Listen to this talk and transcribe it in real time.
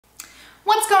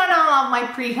What's going on, all my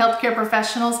pre-healthcare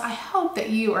professionals? I hope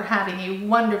that you are having a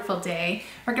wonderful day.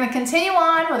 We're going to continue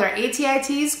on with our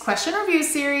ATI-TEAS question review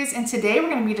series, and today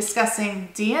we're going to be discussing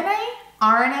DNA,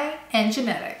 RNA, and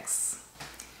genetics.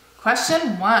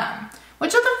 Question 1.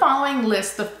 Which of the following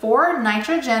lists the 4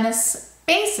 nitrogenous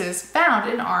bases found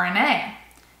in RNA?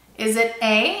 Is it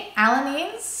A,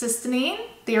 alanine, cysteine,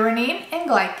 threonine, and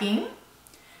glycine?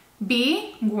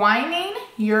 B, guanine,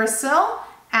 uracil,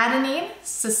 adenine,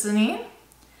 cysteine?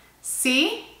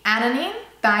 C, adenine,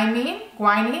 thymine,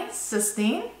 guanine,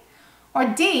 cysteine? Or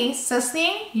D,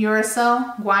 cysteine,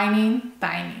 uracil, guanine,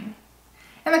 thymine?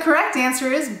 And the correct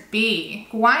answer is B,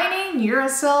 guanine,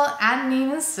 uracil,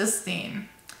 adenine, and cysteine.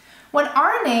 When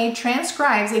RNA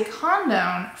transcribes a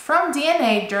codon from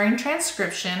DNA during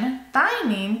transcription,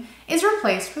 thymine is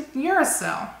replaced with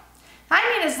uracil.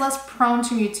 Thymine is less prone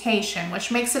to mutation,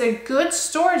 which makes it a good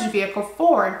storage vehicle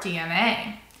for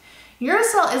DNA.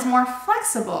 Uracil is more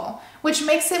flexible, which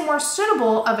makes it more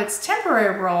suitable of its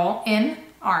temporary role in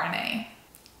RNA.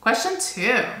 Question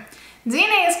 2.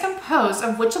 DNA is composed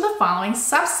of which of the following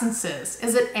substances?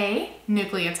 Is it A,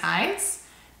 nucleotides,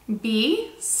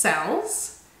 B,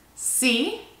 cells,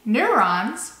 C,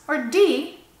 neurons, or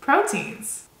D,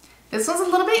 proteins? This one's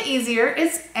a little bit easier.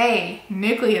 It's A,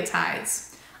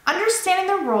 nucleotides.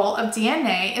 Understanding the role of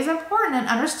DNA is important in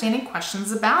understanding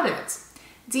questions about it.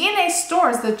 DNA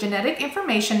stores the genetic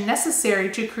information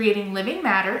necessary to creating living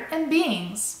matter and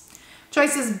beings.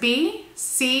 Choices B,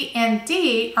 C, and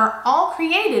D are all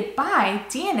created by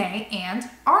DNA and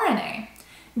RNA.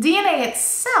 DNA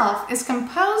itself is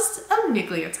composed of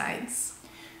nucleotides.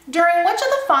 During which of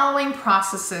the following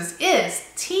processes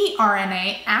is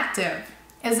tRNA active?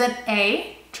 Is it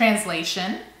A,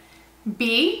 translation,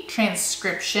 B,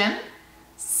 transcription,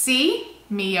 C,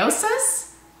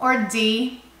 meiosis, or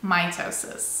D,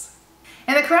 mitosis?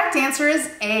 And the correct answer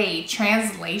is A,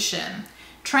 translation.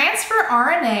 Transfer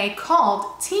RNA, called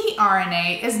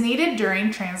tRNA, is needed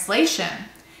during translation.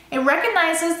 It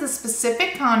recognizes the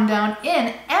specific codon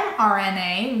in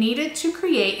mRNA needed to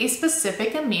create a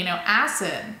specific amino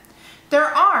acid. There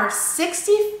are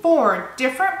 64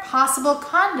 different possible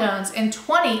codons in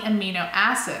 20 amino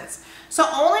acids, so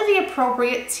only the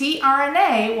appropriate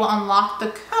tRNA will unlock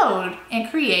the code and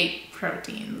create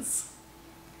proteins.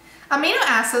 Amino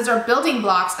acids are building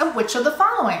blocks of which of the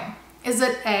following? Is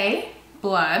it A,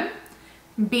 blood,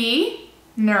 B,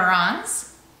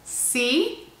 neurons,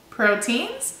 C,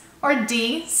 proteins, or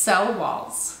D, cell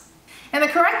walls? And the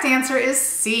correct answer is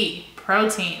C,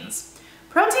 proteins.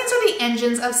 Proteins are the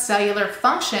engines of cellular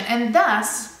function and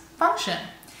thus function.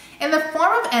 In the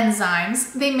form of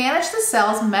enzymes, they manage the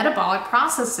cell's metabolic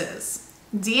processes.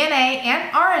 DNA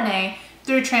and RNA,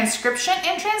 through transcription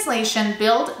and translation,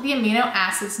 build the amino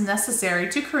acids necessary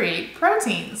to create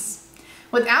proteins.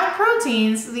 Without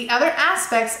proteins, the other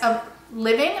aspects of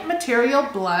living material,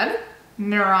 blood,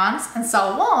 neurons, and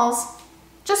cell walls,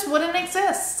 just wouldn't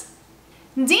exist.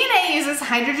 DNA uses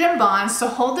hydrogen bonds to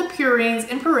hold the purines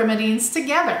and pyrimidines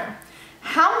together.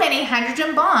 How many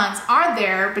hydrogen bonds are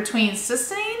there between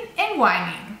cysteine and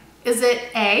guanine? Is it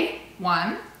A,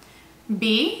 1,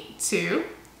 B, 2,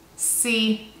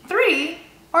 C, 3,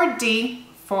 or D,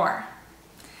 4?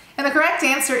 And the correct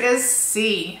answer is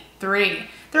C, 3.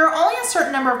 There are only a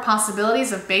certain number of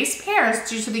possibilities of base pairs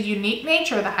due to the unique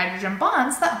nature of the hydrogen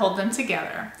bonds that hold them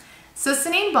together.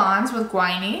 Cysteine bonds with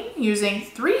guanine using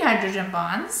 3 hydrogen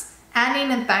bonds.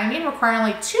 Adenine and thymine require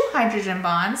only 2 hydrogen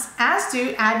bonds, as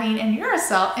do adenine and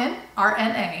uracil in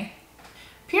RNA.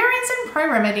 Purines and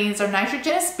pyrimidines are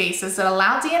nitrogenous bases that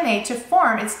allow DNA to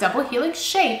form its double helix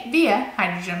shape via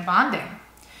hydrogen bonding.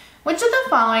 Which of the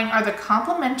following are the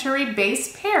complementary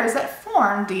base pairs that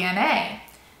form DNA?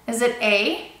 Is it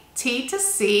A, T to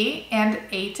C and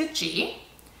A to G,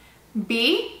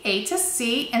 B, A to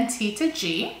C and T to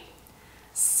G,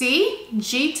 C,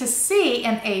 G to C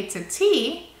and A to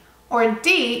T, or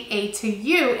D, A to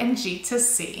U and G to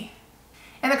C?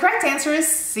 And the correct answer is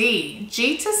C,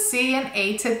 G to C and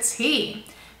A to T.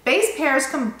 Base pairs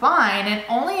combine in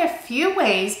only a few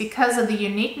ways because of the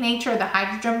unique nature of the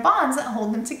hydrogen bonds that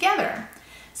hold them together.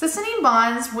 Cysteine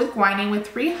bonds with guanine with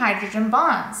 3 hydrogen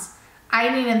bonds.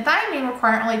 Adenine and thymine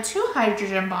require only 2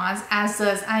 hydrogen bonds, as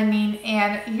does adenine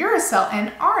and uracil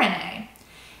in RNA.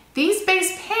 These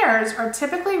base pairs are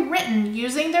typically written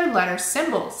using their letter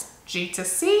symbols, G to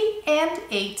C and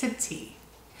A to T.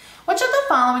 Which of the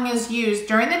following is used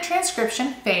during the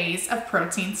transcription phase of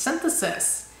protein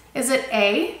synthesis? Is it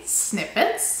A,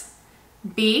 snippets,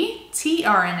 B,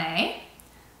 tRNA,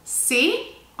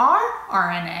 C,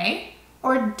 rRNA,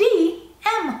 or D,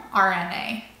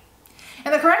 mRNA?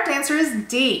 And the correct answer is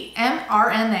D,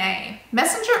 mRNA.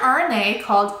 Messenger RNA,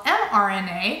 called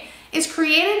mRNA, is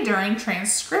created during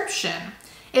transcription.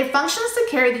 It functions to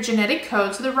carry the genetic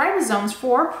code to the ribosomes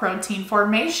for protein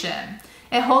formation.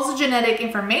 It holds the genetic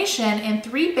information in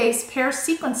 3 base pair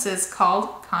sequences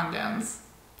called condoms.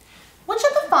 Which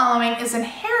of the following is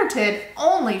inherited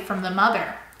only from the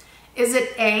mother? Is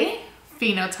it A,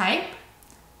 phenotype,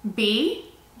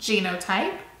 B,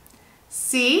 genotype,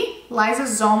 C,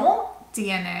 lysosomal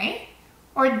DNA,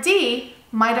 or D,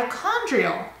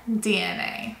 mitochondrial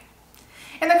DNA?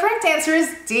 And the correct answer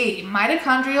is D,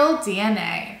 mitochondrial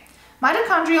DNA.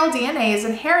 Mitochondrial DNA is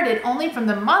inherited only from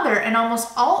the mother in almost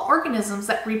all organisms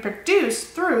that reproduce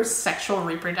through sexual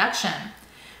reproduction.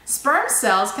 Sperm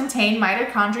cells contain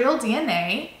mitochondrial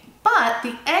DNA, but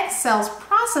the egg cell's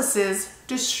processes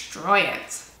destroy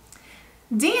it.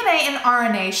 DNA and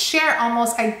RNA share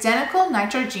almost identical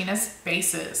nitrogenous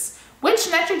bases.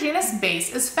 Which nitrogenous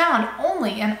base is found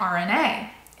only in RNA?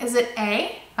 Is it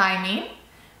A, thymine,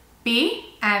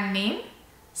 B, adenine,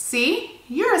 C,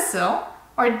 uracil,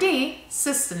 or D,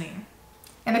 cysteine?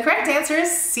 And the correct answer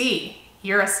is C,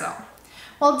 uracil.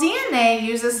 While DNA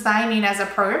uses thymine as a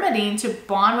pyrimidine to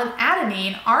bond with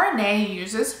adenine, RNA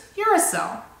uses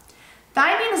uracil.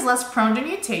 Thymine is less prone to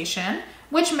mutation,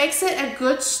 which makes it a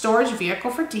good storage vehicle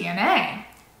for DNA.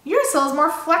 Uracil is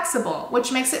more flexible,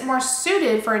 which makes it more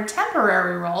suited for a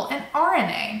temporary role in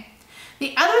RNA.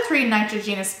 The other 3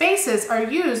 nitrogenous bases are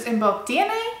used in both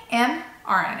DNA and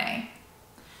RNA.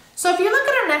 So if you look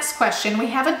at our next question, we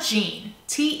have a gene,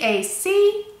 TAC,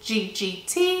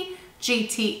 GGT,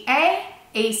 GTA,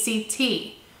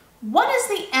 ACT. What is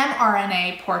the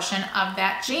mRNA portion of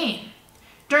that gene?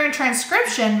 During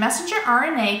transcription, messenger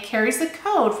RNA carries the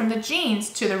code from the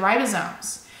genes to the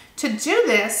ribosomes. To do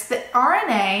this, the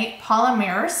RNA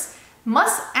polymerase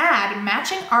must add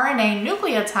matching RNA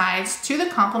nucleotides to the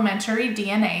complementary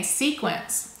DNA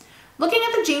sequence. Looking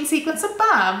at the gene sequence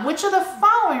above, which of the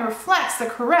following reflects the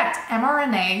correct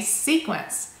mRNA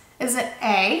sequence? Is it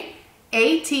A,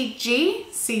 ATG,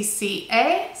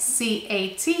 CCA,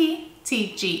 CAT,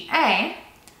 TGA,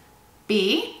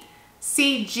 B,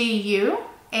 CGU,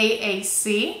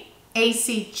 AAC,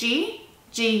 ACG,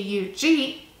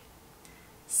 GUG,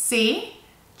 C,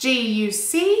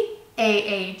 GUC,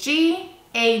 AAG,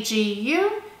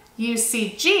 AGU,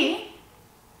 UCG,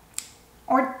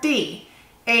 or D,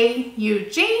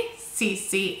 AUG,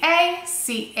 CCA,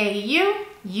 CAU,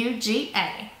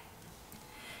 UGA.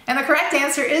 And the correct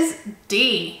answer is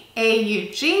D,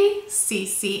 AUG,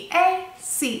 CCA,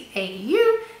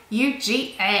 CAU,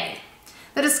 UGA.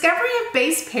 The discovery of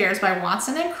base pairs by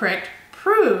Watson and Crick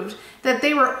proved that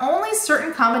there were only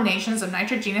certain combinations of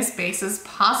nitrogenous bases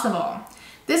possible.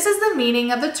 This is the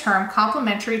meaning of the term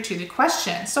complementary to the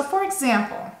question. So for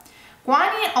example,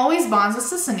 guanine always bonds with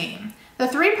cysteine. The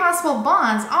 3 possible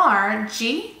bonds are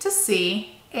G to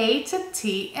C, A to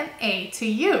T, and A to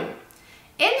U.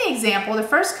 In the example, the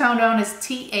first codon is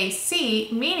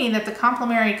TAC, meaning that the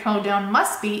complementary codon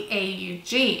must be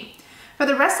AUG. For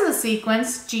the rest of the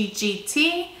sequence,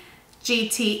 GGT,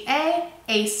 GTA,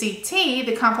 ACT,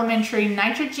 the complementary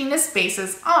nitrogenous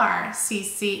bases are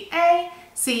CCA,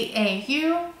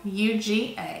 CAU,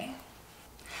 UGA.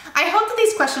 I hope that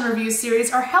these question review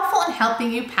series are helpful in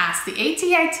helping you pass the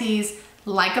ATI/TEAS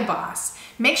like a boss.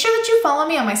 Make sure that you follow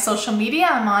me on my social media.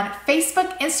 I'm on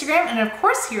Facebook, Instagram, and of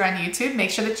course here on YouTube. Make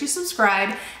sure that you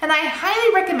subscribe. And I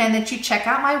highly recommend that you check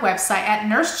out my website at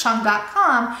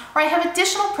nursechung.com, where I have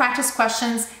additional practice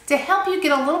questions to help you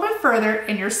get a little bit further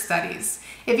in your studies.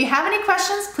 If you have any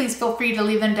questions, please feel free to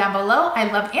leave them down below.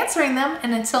 I love answering them.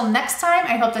 And until next time,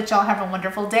 I hope that y'all have a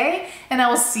wonderful day, and I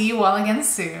will see you all again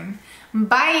soon.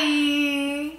 Bye!